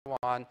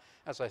Kuan.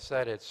 As I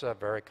said, it's a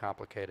very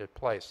complicated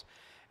place.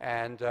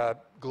 And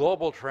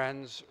global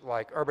trends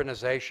like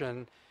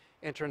urbanization,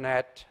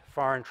 internet,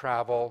 foreign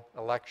travel,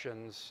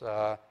 elections,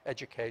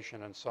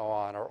 education, and so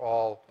on are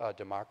all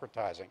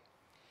democratizing.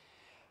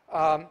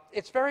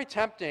 It's very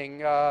tempting,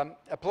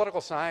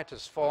 political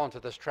scientists fall into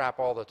this trap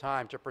all the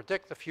time, to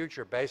predict the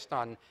future based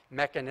on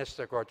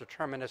mechanistic or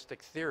deterministic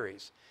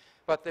theories.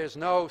 But there's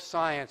no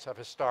science of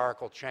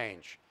historical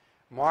change.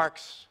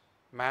 Marx,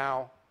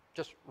 Mao,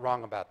 just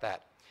wrong about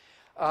that.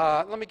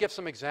 Let me give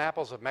some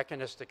examples of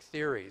mechanistic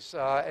theories.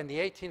 In the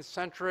 18th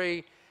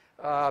century,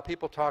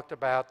 people talked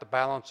about the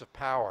balance of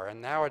power,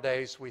 and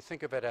nowadays we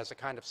think of it as a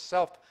kind of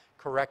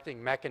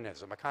self-correcting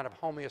mechanism, a kind of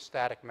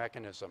homeostatic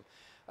mechanism.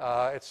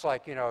 It's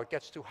like, you know, it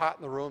gets too hot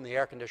in the room, the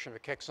air conditioner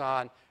kicks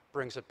on,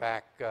 brings it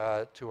back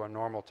to a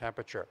normal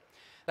temperature.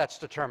 That's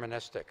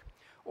deterministic.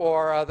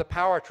 Or the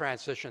power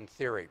transition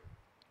theory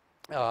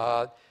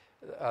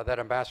that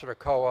Ambassador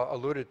Koh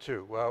alluded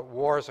to.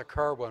 Wars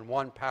occur when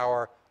one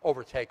power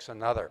overtakes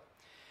another.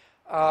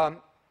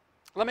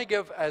 Let me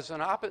give, as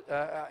in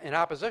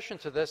opposition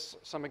to this,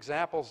 some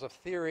examples of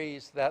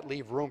theories that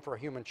leave room for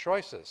human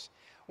choices.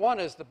 One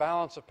is the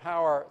balance of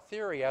power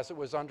theory as it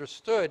was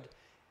understood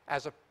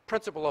as a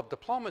principle of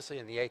diplomacy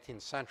in the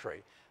 18th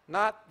century.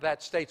 Not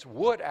that states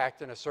would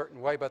act in a certain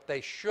way, but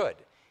they should.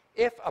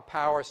 If a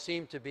power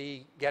seemed to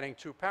be getting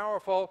too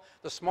powerful,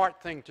 the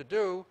smart thing to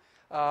do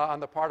on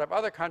the part of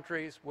other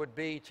countries would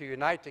be to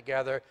unite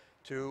together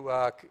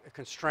to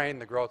constrain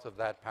the growth of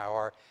that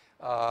power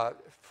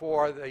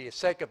for the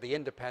sake of the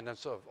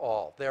independence of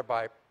all,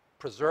 thereby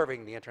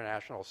preserving the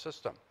international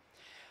system.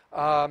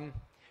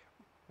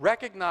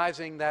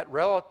 Recognizing that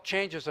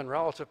changes in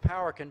relative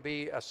power can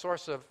be a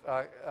source of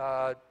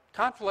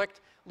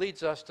conflict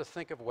leads us to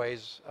think of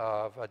ways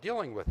of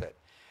dealing with it.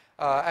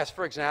 As,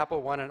 for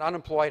example, when an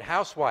unemployed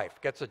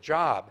housewife gets a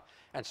job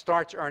and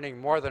starts earning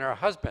more than her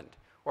husband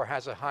or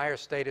has a higher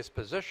status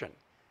position,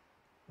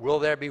 will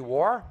there be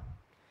war?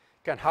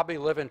 Can hubby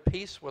live in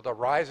peace with a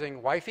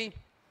rising wifey?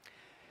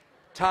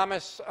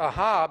 Thomas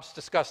Hobbes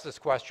discussed this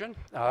question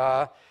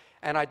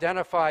and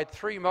identified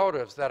three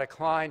motives that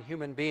incline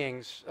human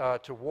beings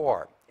to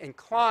war.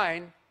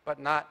 Incline, but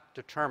not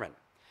determine.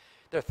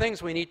 There are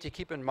things we need to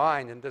keep in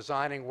mind in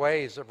designing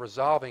ways of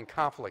resolving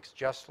conflicts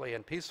justly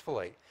and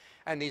peacefully.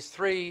 And these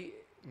three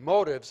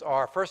motives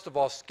are, first of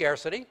all,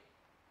 scarcity,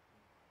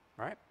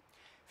 right?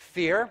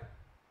 Fear.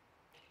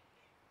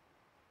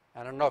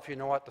 I don't know if you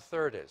know what the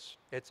third is.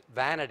 It's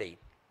vanity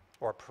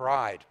or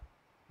pride.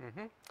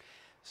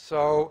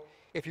 So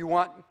if you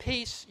want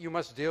peace, you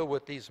must deal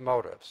with these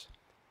motives.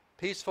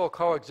 Peaceful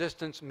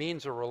coexistence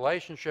means a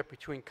relationship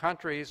between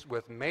countries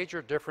with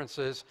major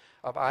differences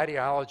of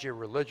ideology,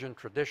 religion,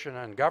 tradition,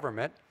 and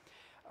government.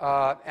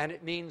 And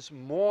it means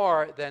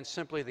more than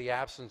simply the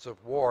absence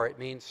of war. It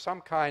means some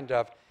kind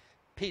of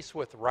peace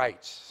with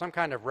rights, some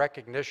kind of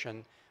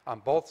recognition on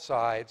both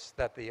sides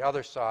that the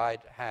other side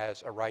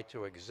has a right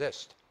to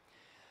exist.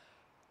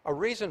 A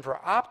reason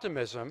for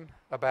optimism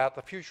about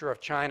the future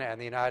of China and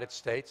the United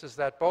States is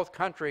that both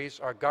countries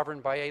are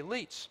governed by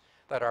elites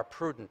that are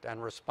prudent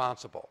and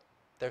responsible.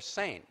 They're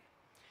sane.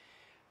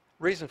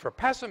 Reason for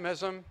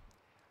pessimism,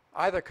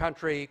 either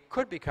country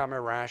could become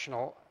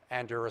irrational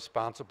and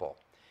irresponsible.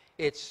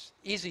 It's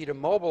easy to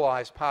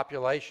mobilize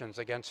populations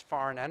against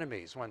foreign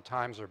enemies when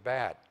times are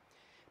bad.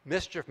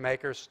 Mischief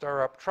makers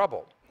stir up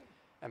trouble.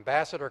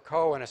 Ambassador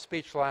Koh, in a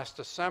speech last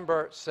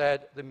December,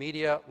 said the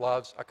media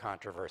loves a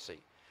controversy.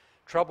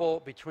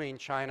 Trouble between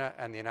China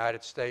and the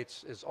United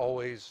States is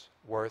always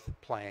worth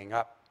playing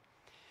up.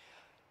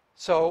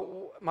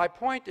 So my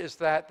point is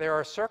that there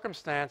are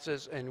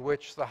circumstances in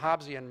which the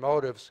Hobbesian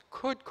motives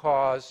could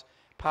cause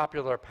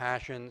popular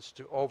passions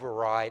to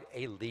override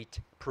elite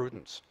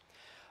prudence.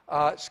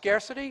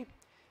 Scarcity,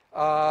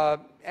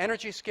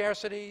 energy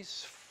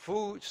scarcities,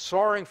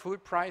 soaring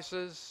food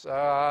prices,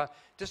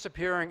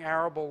 disappearing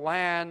arable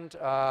land,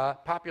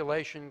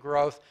 population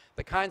growth,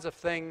 the kinds of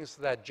things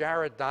that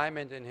Jared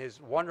Diamond in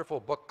his wonderful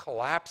book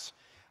Collapse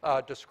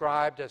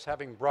described as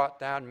having brought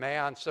down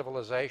Mayan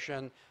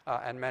civilization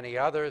and many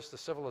others, the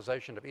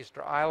civilization of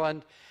Easter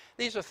Island.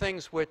 These are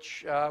things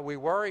which we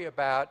worry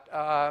about,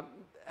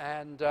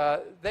 and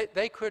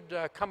they could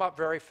come up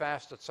very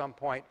fast at some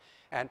point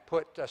and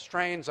put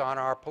strains on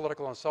our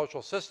political and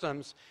social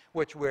systems,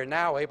 which we're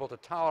now able to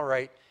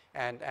tolerate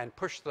and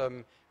push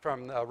them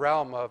from the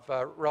realm of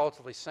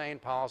relatively sane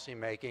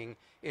policymaking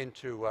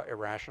into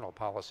irrational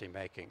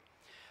policymaking.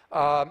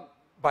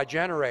 By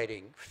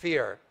generating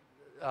fear,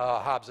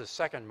 Hobbes'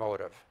 second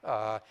motive,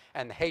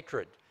 and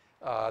hatred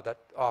that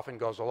often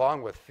goes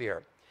along with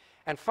fear.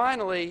 And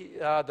finally,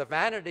 the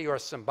vanity or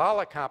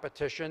symbolic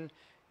competition,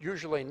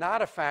 usually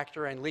not a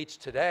factor in elites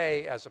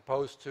today as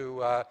opposed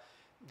to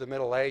the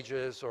Middle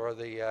Ages or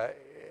the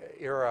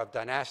era of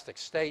dynastic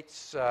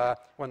states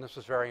when this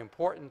was very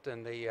important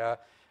in the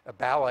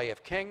ballet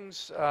of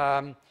kings.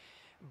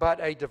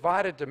 But a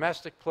divided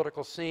domestic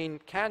political scene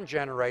can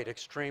generate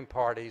extreme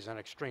parties and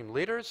extreme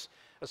leaders,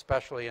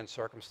 especially in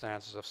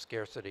circumstances of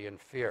scarcity and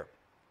fear.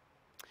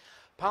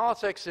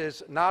 Politics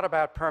is not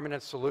about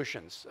permanent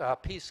solutions.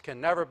 Peace can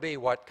never be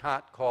what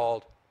Kant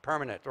called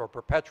permanent or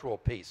perpetual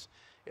peace.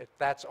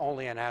 That's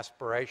only an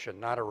aspiration,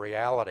 not a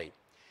reality.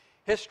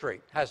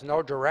 History has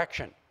no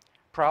direction.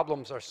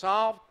 Problems are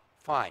solved,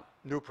 fine.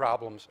 New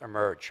problems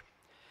emerge.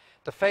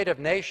 The fate of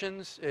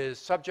nations is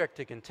subject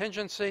to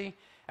contingency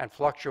and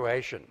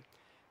fluctuation.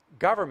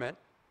 Government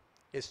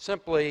is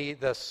simply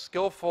the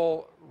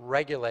skillful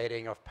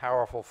regulating of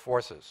powerful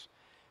forces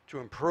to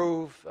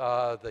improve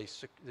the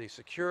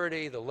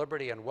security, the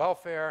liberty, and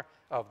welfare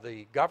of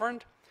the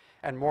governed,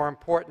 and more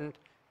important,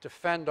 to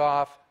fend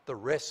off the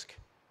risk,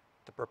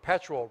 the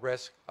perpetual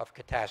risk of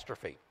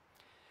catastrophe.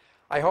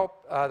 I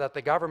hope that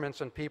the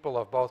governments and people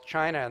of both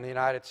China and the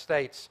United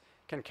States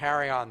can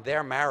carry on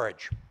their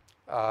marriage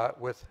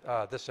with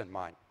this in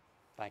mind.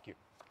 Thank you.